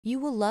You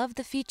will love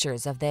the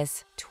features of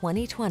this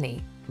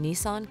 2020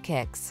 Nissan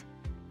Kicks.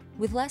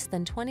 With less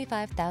than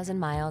 25,000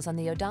 miles on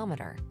the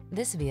odometer,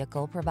 this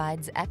vehicle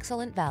provides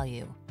excellent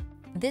value.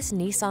 This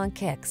Nissan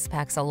Kicks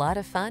packs a lot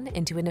of fun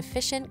into an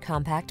efficient,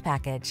 compact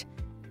package.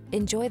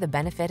 Enjoy the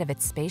benefit of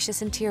its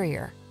spacious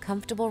interior,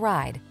 comfortable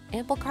ride,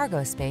 ample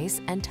cargo space,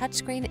 and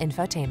touchscreen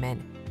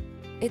infotainment.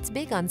 It's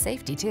big on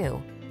safety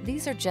too.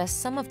 These are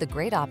just some of the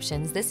great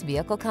options this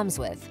vehicle comes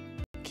with: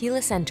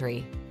 keyless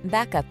entry,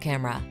 backup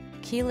camera,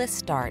 keyless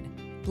start,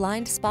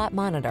 blind spot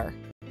monitor,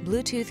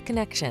 Bluetooth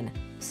connection,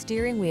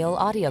 steering wheel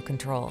audio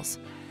controls,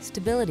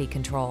 stability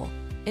control,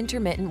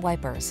 intermittent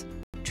wipers,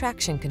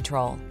 traction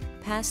control,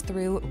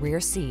 pass-through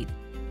rear seat.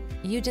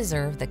 You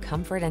deserve the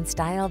comfort and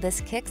style this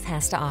Kicks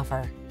has to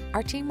offer.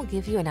 Our team will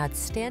give you an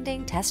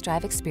outstanding test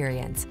drive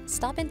experience.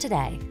 Stop in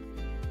today.